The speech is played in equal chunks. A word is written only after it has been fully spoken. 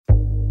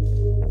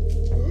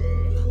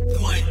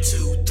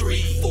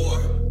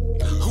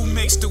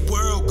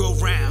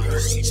round.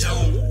 Percy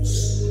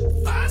Jones,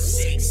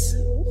 5'6",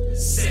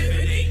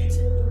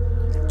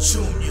 7'8",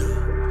 Junior.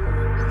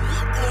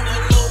 on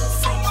the low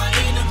from my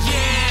enemies.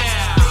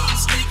 Yeah.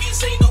 These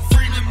niggas ain't no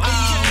friend of me.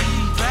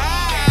 I'm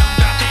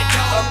back.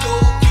 I go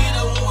get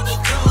 'em on the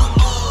come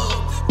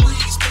up. We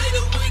split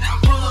it when I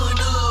run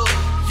up.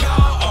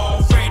 Y'all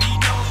already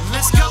know.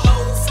 Let's go.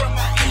 Low from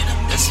my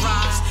enemies. That's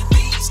right.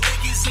 These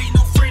niggas ain't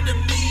no friend of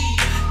me.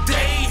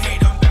 They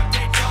hate 'em about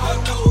that I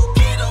dog. go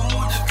get 'em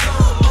on the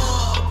come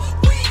up.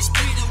 We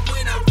split it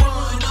when I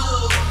run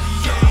up.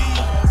 Y'all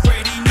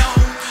already know.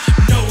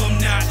 No, I'm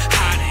not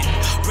hiding.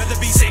 Rather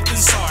be safe than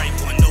sorry.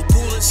 Want no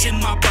bullets in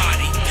my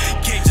body.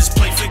 Games is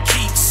played for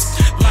keeps.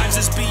 Lives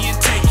is being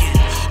taken.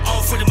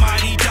 All for the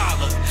mighty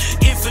dollar.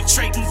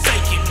 Infiltrating,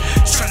 faking.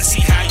 Trying to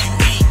see how you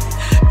eat.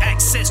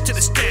 Access to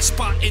the stash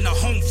spot in the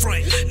home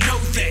front. Know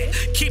that.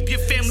 Keep your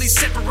family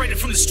separated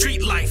from the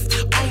street life.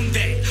 Own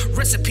that.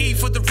 Recipe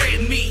for the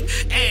red meat.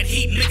 Add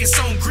heat, make its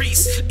own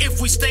grease.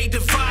 If we stay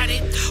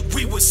divided,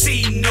 we will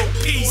see no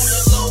peace. On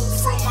the low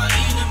from my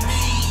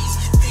enemies.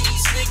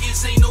 These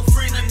niggas ain't no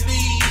friend of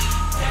me.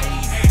 They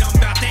hate 'em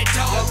about that I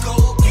dog. go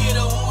get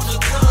 'em on the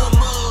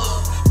come up.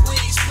 We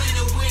split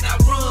it when I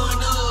run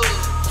up.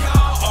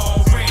 Y'all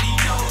already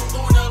know.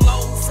 On the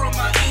low from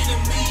my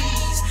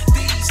enemies.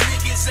 These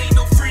niggas ain't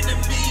no friend of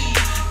me.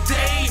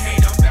 They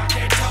hate 'em about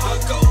that I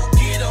dog. go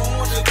get 'em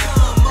on the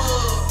come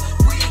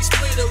up. We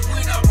split it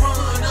when I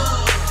run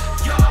up.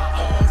 Y'all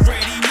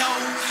already know.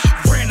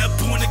 Ran up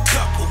on a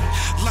couple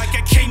like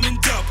I came in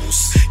doubles.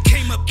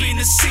 Came up in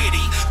the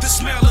city, the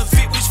smell of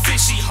it was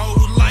fishy.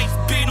 Whole life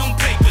been on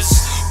papers,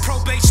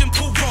 probation,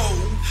 parole.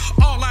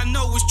 All I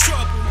know is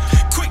trouble.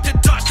 Quick to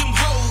dodge them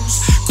hoes.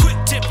 Quick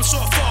tip or so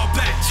fall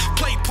back.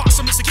 Play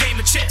possum, it's a game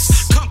of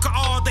chess. Conquer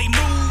all they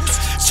moves.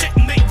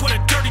 Checkmate with a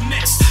dirty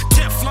mess.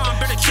 Teflon,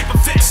 better keep a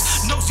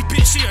vest. Nosy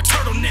bitch, she a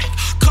turtleneck.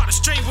 Caught a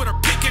stray with her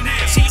picking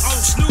ass. He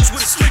old snooze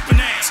with a sleeping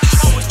ass.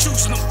 Always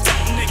choosing them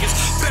fuck niggas.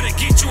 Better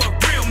get you a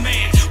real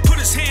man. Put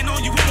his hand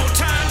on you one more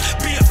time.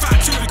 BFI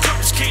to the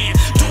garbage can.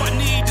 Do I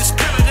need to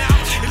spell it out?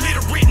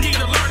 Illiterate, need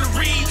to learn to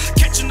read.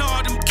 Catching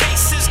all them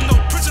cases, no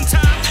prison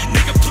time.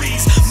 Nigga,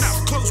 please,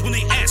 mouth closed when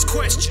they ask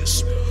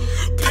questions.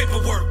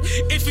 Paperwork,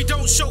 if he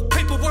don't show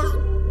paperwork,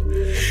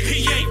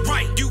 he ain't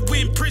right. You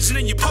in prison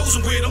and you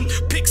posing with him.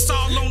 Pics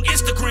all on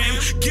Instagram.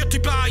 Guilty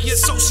by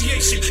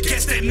association.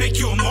 Guess that make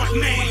you a marked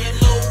man. On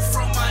the low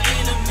from my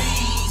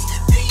enemies.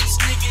 These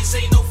niggas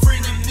ain't no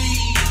friend of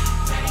me.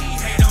 They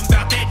hate 'em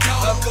about that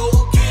I dog.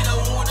 go get 'em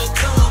on the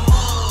come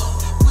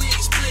up. We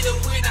split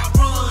it when I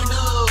run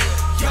up.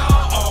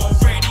 Y'all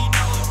already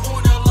know.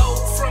 On the low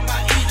from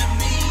my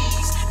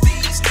enemies.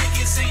 These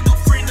niggas ain't no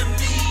friend of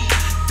me.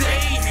 They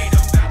hate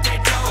 'em about that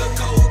I dog.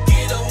 go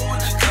get 'em on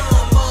the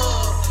come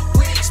up.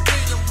 We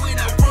split it when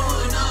I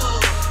run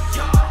up.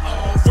 Y'all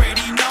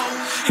already know.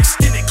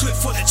 Extended clip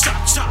for the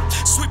chop chop.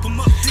 Sweep 'em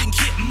up, then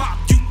get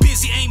mopped. You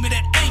busy aiming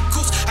at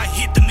ankles. I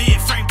hit the mid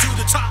frame to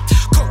the top.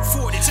 Coke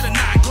 40 to the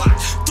 9 Glock.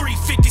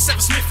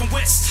 357 Smith and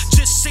West.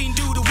 Just seen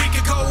dude a week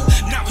ago.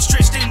 Now it's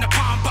stretched in the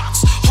palm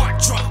box.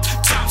 Heart drop,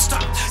 time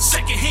stop.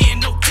 Second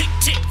hand, no tick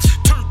tick.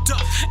 Turned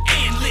up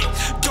and lit.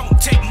 Don't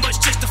take much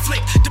just to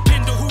flick.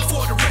 Depend on who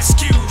for the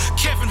rescue.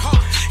 Kevin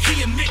Hart,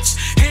 he a Mitch.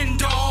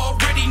 And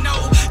already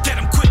know that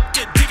I'm quick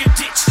to dig a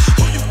ditch.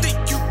 Who you think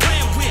you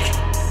playing with?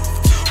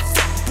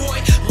 Fuck boy,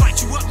 light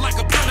you up like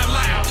a blunt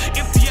loud.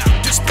 Empty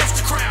out, disperse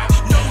the crowd.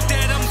 Know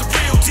that I'm the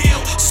real deal.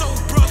 So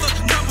brother,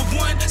 number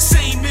one,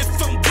 same if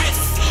I'm with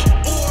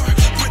or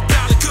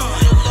without a gun.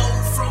 On the low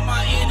from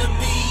my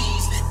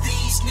enemies.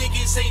 These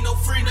niggas ain't no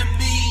friend of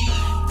me.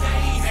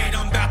 They hate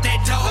 'em about that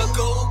I dog.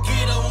 go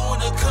get 'em on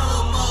the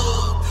come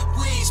up.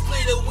 We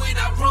split it when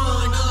I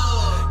run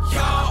up.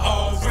 Y'all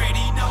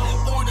already know.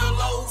 On the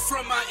low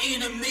from my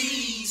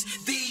enemies.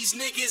 These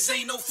niggas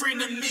ain't no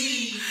friend of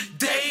me.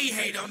 They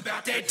hate 'em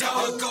about that I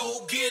dog.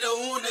 go get 'em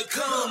on the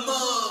come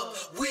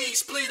up. We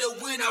split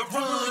it when I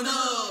run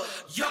up.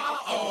 Y'all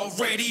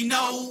already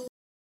know.